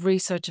forms of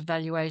research,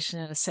 evaluation,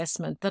 and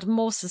assessment that are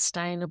more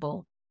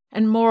sustainable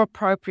and more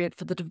appropriate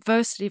for the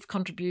diversity of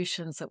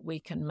contributions that we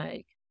can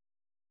make.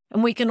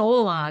 And we can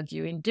all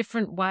argue in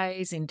different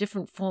ways, in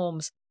different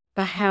forms,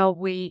 for how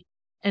we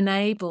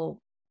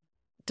enable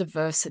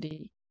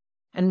diversity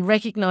and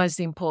recognise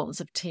the importance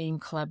of team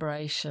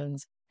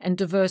collaborations and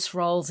diverse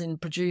roles in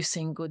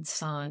producing good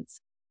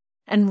science,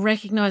 and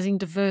recognising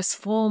diverse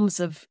forms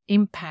of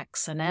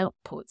impacts and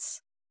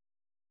outputs,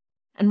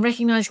 and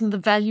recognising the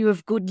value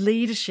of good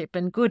leadership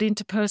and good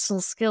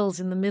interpersonal skills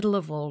in the middle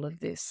of all of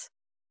this,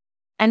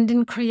 and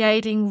in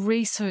creating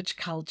research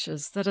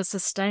cultures that are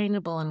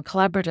sustainable and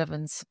collaborative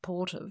and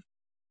supportive.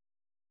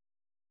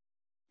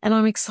 And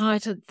I'm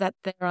excited that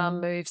there are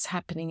moves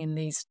happening in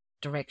these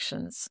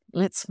directions.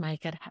 Let's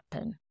make it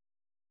happen.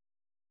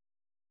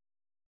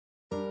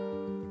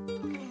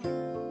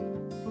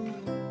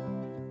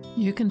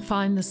 You can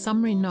find the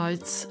summary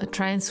notes, a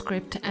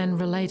transcript, and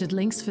related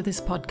links for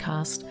this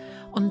podcast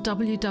on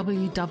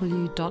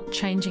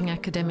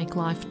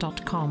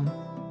www.changingacademiclife.com.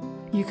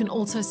 You can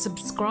also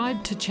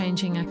subscribe to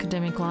Changing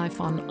Academic Life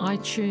on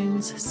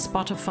iTunes,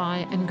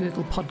 Spotify, and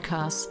Google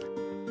Podcasts.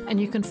 And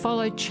you can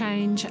follow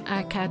Change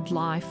Acad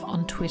Life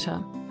on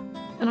Twitter.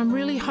 And I'm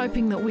really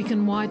hoping that we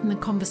can widen the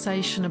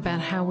conversation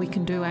about how we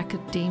can do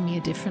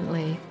academia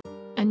differently.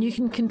 And you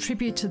can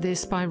contribute to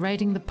this by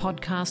rating the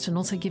podcast and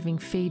also giving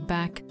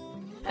feedback.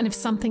 And if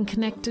something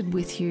connected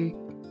with you,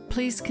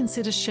 please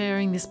consider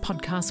sharing this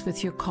podcast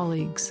with your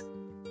colleagues.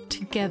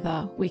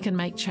 Together, we can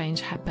make change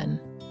happen.